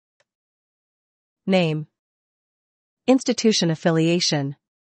Name. Institution affiliation.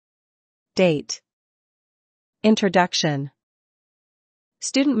 Date. Introduction.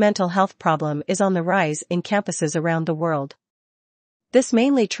 Student mental health problem is on the rise in campuses around the world. This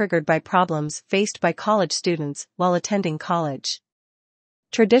mainly triggered by problems faced by college students while attending college.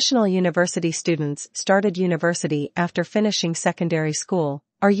 Traditional university students started university after finishing secondary school,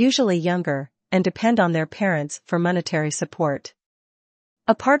 are usually younger, and depend on their parents for monetary support.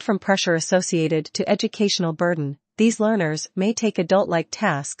 Apart from pressure associated to educational burden, these learners may take adult-like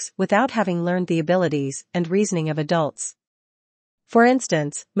tasks without having learned the abilities and reasoning of adults. For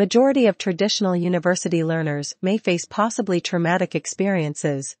instance, majority of traditional university learners may face possibly traumatic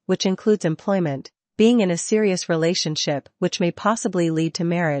experiences, which includes employment, being in a serious relationship which may possibly lead to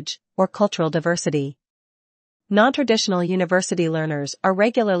marriage, or cultural diversity. Non-traditional university learners are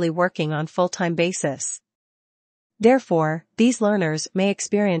regularly working on full-time basis. Therefore, these learners may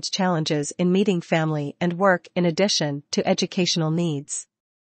experience challenges in meeting family and work in addition to educational needs.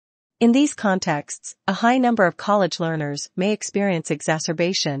 In these contexts, a high number of college learners may experience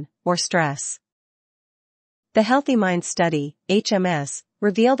exacerbation or stress. The Healthy Minds Study, HMS,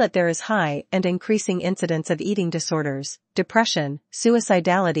 revealed that there is high and increasing incidence of eating disorders, depression,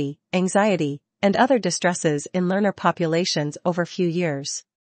 suicidality, anxiety, and other distresses in learner populations over few years.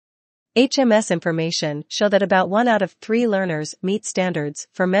 HMS information show that about 1 out of 3 learners meet standards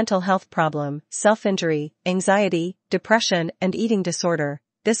for mental health problem, self-injury, anxiety, depression, and eating disorder.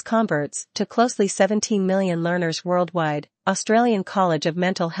 This converts to closely 17 million learners worldwide. Australian College of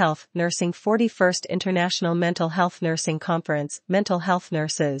Mental Health Nursing 41st International Mental Health Nursing Conference, Mental Health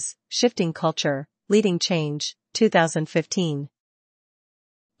Nurses, Shifting Culture, Leading Change, 2015.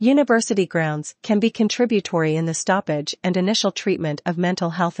 University grounds can be contributory in the stoppage and initial treatment of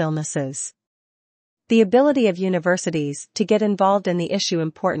mental health illnesses. The ability of universities to get involved in the issue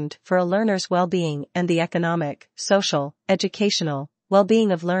important for a learner's well-being and the economic, social, educational,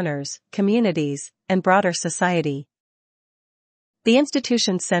 well-being of learners, communities, and broader society. The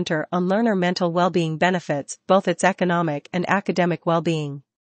institution's Center on Learner Mental Well-being benefits both its economic and academic well-being.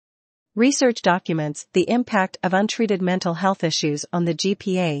 Research documents the impact of untreated mental health issues on the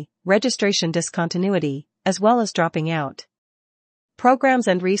GPA, registration discontinuity, as well as dropping out. Programs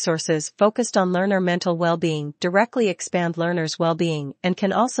and resources focused on learner mental well-being directly expand learners' well-being and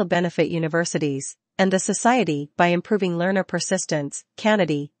can also benefit universities and the society by improving learner persistence.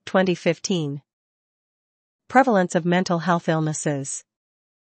 Kennedy, 2015. Prevalence of mental health illnesses.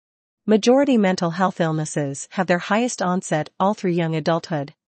 Majority mental health illnesses have their highest onset all through young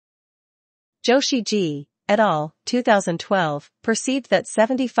adulthood. Joshi G. et al., 2012, perceived that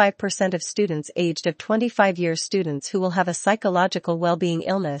 75% of students aged of 25 years students who will have a psychological well-being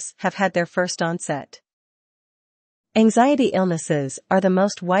illness have had their first onset. Anxiety illnesses are the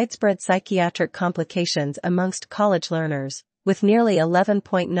most widespread psychiatric complications amongst college learners, with nearly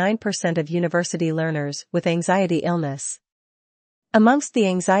 11.9% of university learners with anxiety illness. Amongst the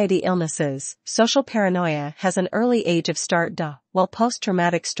anxiety illnesses, social paranoia has an early age of start, while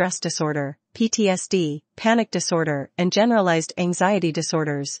post-traumatic stress disorder, PTSD, panic disorder, and generalized anxiety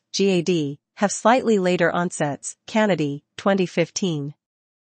disorders, GAD, have slightly later onsets. Kennedy, 2015.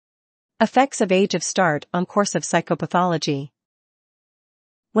 Effects of age of start on course of psychopathology.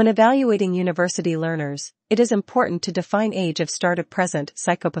 When evaluating university learners, it is important to define age of start of present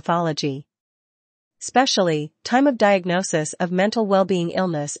psychopathology. Especially, time of diagnosis of mental well-being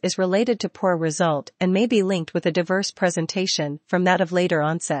illness is related to poor result and may be linked with a diverse presentation from that of later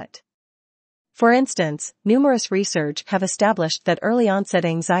onset. For instance, numerous research have established that early onset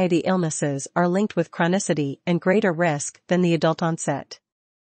anxiety illnesses are linked with chronicity and greater risk than the adult onset.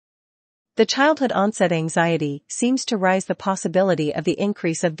 The childhood onset anxiety seems to raise the possibility of the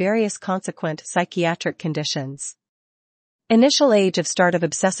increase of various consequent psychiatric conditions. Initial age of start of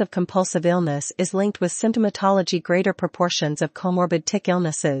obsessive-compulsive illness is linked with symptomatology, greater proportions of comorbid tic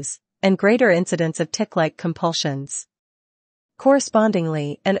illnesses, and greater incidence of tic-like compulsions.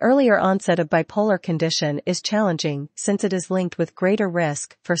 Correspondingly, an earlier onset of bipolar condition is challenging since it is linked with greater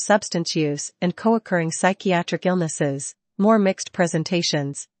risk for substance use and co-occurring psychiatric illnesses, more mixed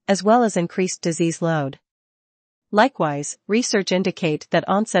presentations, as well as increased disease load. Likewise, research indicate that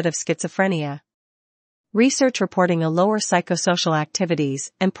onset of schizophrenia. Research reporting a lower psychosocial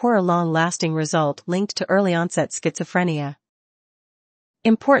activities and poorer long-lasting result linked to early onset schizophrenia.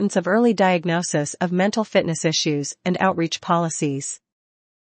 Importance of early diagnosis of mental fitness issues and outreach policies.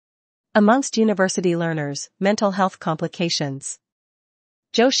 Amongst university learners, mental health complications.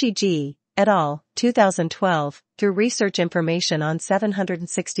 Joshi G. et al., 2012, through research information on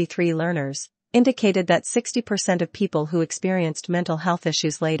 763 learners, indicated that 60% of people who experienced mental health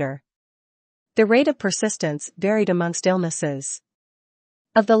issues later The rate of persistence varied amongst illnesses.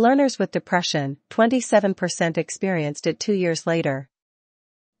 Of the learners with depression, 27% experienced it 2 years later.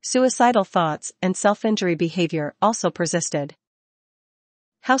 Suicidal thoughts and self-injury behavior also persisted.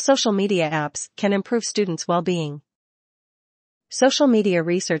 How social media apps can improve students' well-being. Social media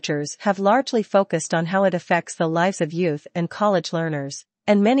researchers have largely focused on how it affects the lives of youth and college learners,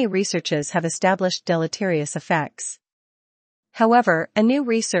 and many researches have established deleterious effects. However, a new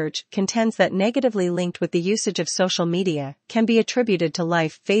research contends that negatively linked with the usage of social media can be attributed to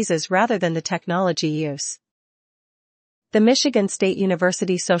life phases rather than the technology use. The Michigan State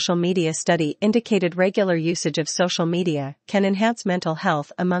University social media study indicated regular usage of social media can enhance mental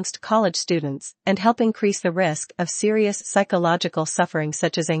health amongst college students and help increase the risk of serious psychological suffering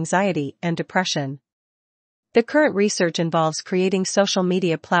such as anxiety and depression. The current research involves creating social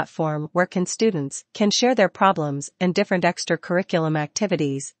media platform where students can share their problems and different extracurriculum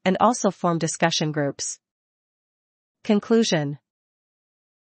activities and also form discussion groups. Conclusion.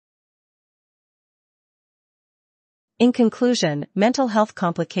 In conclusion, mental health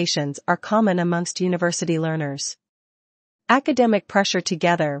complications are common amongst university learners. Academic pressure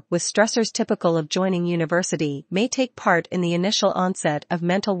together with stressors typical of joining university may take part in the initial onset of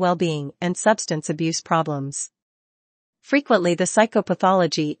mental well-being and substance abuse problems. Frequently the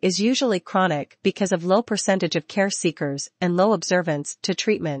psychopathology is usually chronic because of low percentage of care seekers and low observance to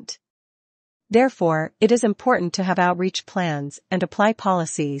treatment. Therefore, it is important to have outreach plans and apply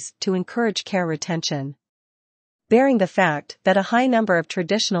policies to encourage care retention. Bearing the fact that a high number of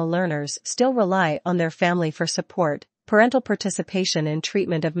traditional learners still rely on their family for support, parental participation in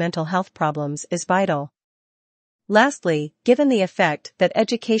treatment of mental health problems is vital. Lastly, given the effect that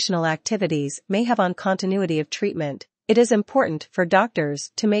educational activities may have on continuity of treatment, it is important for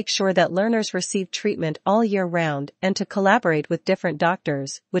doctors to make sure that learners receive treatment all year round and to collaborate with different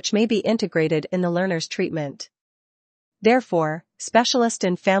doctors, which may be integrated in the learner's treatment. Therefore, specialists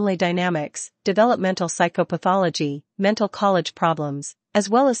in family dynamics, developmental psychopathology, mental college problems, as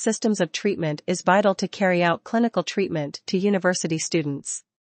well as systems of treatment is vital to carry out clinical treatment to university students.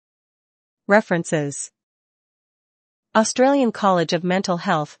 References. Australian College of Mental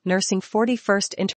Health Nursing 41st